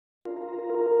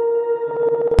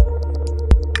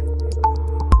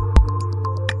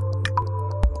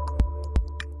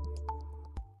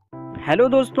Hello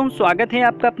दोस्तों, स्वागत है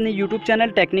आपका अपने YouTube चैनल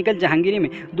टेक्निकल जहांगीरी में।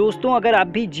 दोस्तों, अगर आप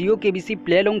भी जियो KBC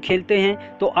प्ले अलोंग खेलते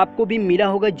हैं तो आपको भी मिला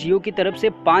होगा जियो की तरफ से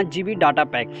 5 GB डाटा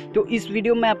पैक। तो इस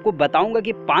वीडियो में आपको बताऊंगा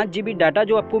कि 5 GB डाटा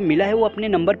जो आपको मिला है वो अपने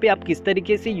नंबर पे आप किस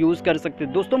तरीके से यूज़ कर सकते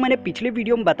हैं। दोस्तों, मैंने पिछले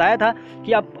वीडियो में बताया था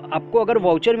कि आपको अगर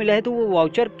वाउचर मिला है तो वो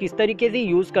वाउचर किस तरीके से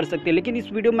यूज़ कर सकते हैं, लेकिन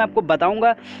इस वीडियो में आपको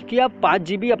बताऊँगा कि आप 5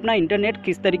 GB अपना इंटरनेट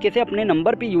किस तरीके से अपने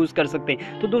नंबर पर यूज़ कर सकते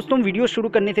हैं। तो दोस्तों, वीडियो शुरू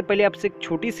करने से पहले आपसे एक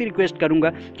छोटी सी रिक्वेस्ट करूँगा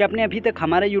कि आपने अभी तक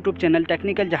हमारा YouTube channel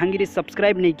technical Jahangiri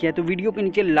subscribe नहीं किया तो वीडियो के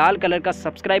नीचे लाल कलर का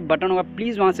सब्सक्राइब बटन होगा,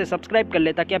 प्लीज़ वहां से सब्सक्राइब कर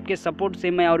ले ताकि आपके सपोर्ट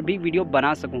से मैं और भी वीडियो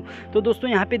बना सकूं। तो दोस्तों,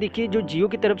 यहां पे देखिए जो जियो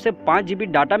की तरफ से 5 GB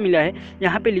डाटा मिला है,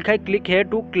 यहां पे लिखा है click here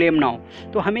to claim now.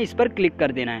 तो हमें इस पर क्लिक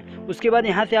कर देना है। उसके बाद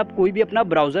यहाँ से आप कोई भी अपना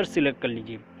ब्राउज़र सिलेक्ट कर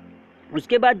लीजिए।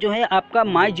 उसके बाद जो है आपका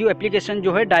माई जियो एप्लीकेशन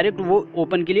जो है डायरेक्ट वो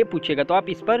ओपन के लिए पूछेगा, तो आप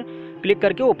इस पर क्लिक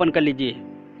करके ओपन कर लीजिए।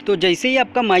 तो जैसे ही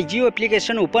आपका माई जियो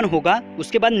एप्लीकेशन ओपन होगा,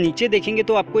 उसके बाद नीचे देखेंगे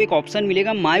तो आपको एक ऑप्शन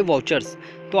मिलेगा माई वाउचर्स।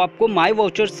 तो आपको माई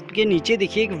वाउचर्स के नीचे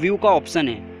देखिए एक व्यू का ऑप्शन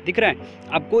है, दिख रहा है,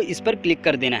 आपको इस पर क्लिक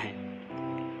कर देना है।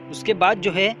 उसके बाद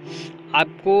जो है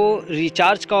आपको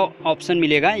रिचार्ज का ऑप्शन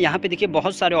मिलेगा। यहाँ पे देखिए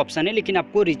बहुत सारे ऑप्शन है, लेकिन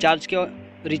आपको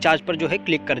रिचार्ज पर जो है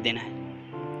क्लिक कर देना है।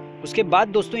 उसके बाद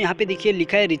दोस्तों यहाँ पे देखिए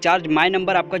लिखा है रिचार्ज माय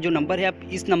नंबर। आपका जो नंबर है आप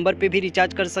इस नंबर पे भी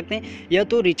रिचार्ज कर सकते हैं, या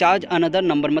तो रिचार्ज अनदर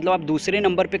नंबर, मतलब आप दूसरे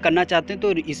नंबर पे करना चाहते हैं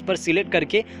तो इस पर सिलेक्ट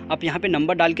करके आप यहाँ पे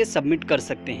नंबर डाल के सबमिट कर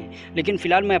सकते हैं। लेकिन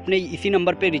फ़िलहाल मैं अपने इसी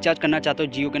नंबर पे रिचार्ज करना चाहता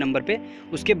हूँ, जियो के नंबर पे।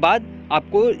 उसके बाद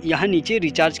आपको यहाँ नीचे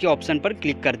रिचार्ज के ऑप्शन पर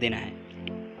क्लिक कर देना है,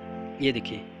 ये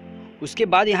देखिए। उसके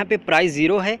बाद यहाँ पे प्राइस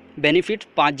 0 है, बेनिफिट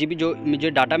 5 GB जो मुझे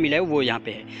डाटा मिला है वो यहाँ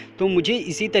पे है। तो मुझे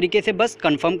इसी तरीके से बस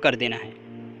कन्फर्म कर देना है।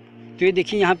 तो ये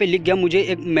देखिए यहाँ पे लिख गया, मुझे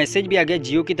एक मैसेज भी आ गया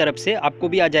जियो की तरफ से, आपको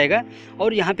भी आ जाएगा।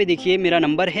 और यहाँ पे देखिए मेरा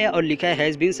नंबर है और लिखा है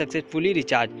हैज़ बीन सक्सेसफुली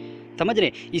रिचार्ज। समझ रहे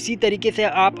हैं? इसी तरीके से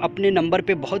आप अपने नंबर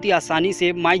पे बहुत ही आसानी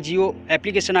से माई जियो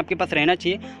एप्लीकेशन आपके पास रहना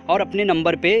चाहिए और अपने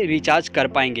नंबर पे रिचार्ज कर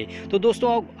पाएंगे। तो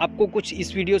दोस्तों, आपको कुछ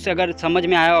इस वीडियो से अगर समझ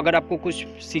में आया हो, अगर आपको कुछ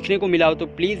सीखने को मिला हो तो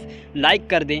प्लीज़ लाइक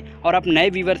कर दें। और आप नए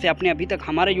व्यूवर से आपने अभी तक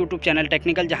हमारा YouTube channel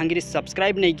technical Jahangiri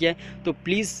subscribe नहीं किया है तो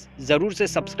प्लीज़ ज़रूर से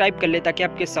सब्सक्राइब कर ले ताकि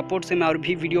आपके सपोर्ट से मैं और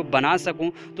भी वीडियो बना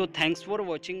सकूँ। तो thanks for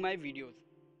watching my videos.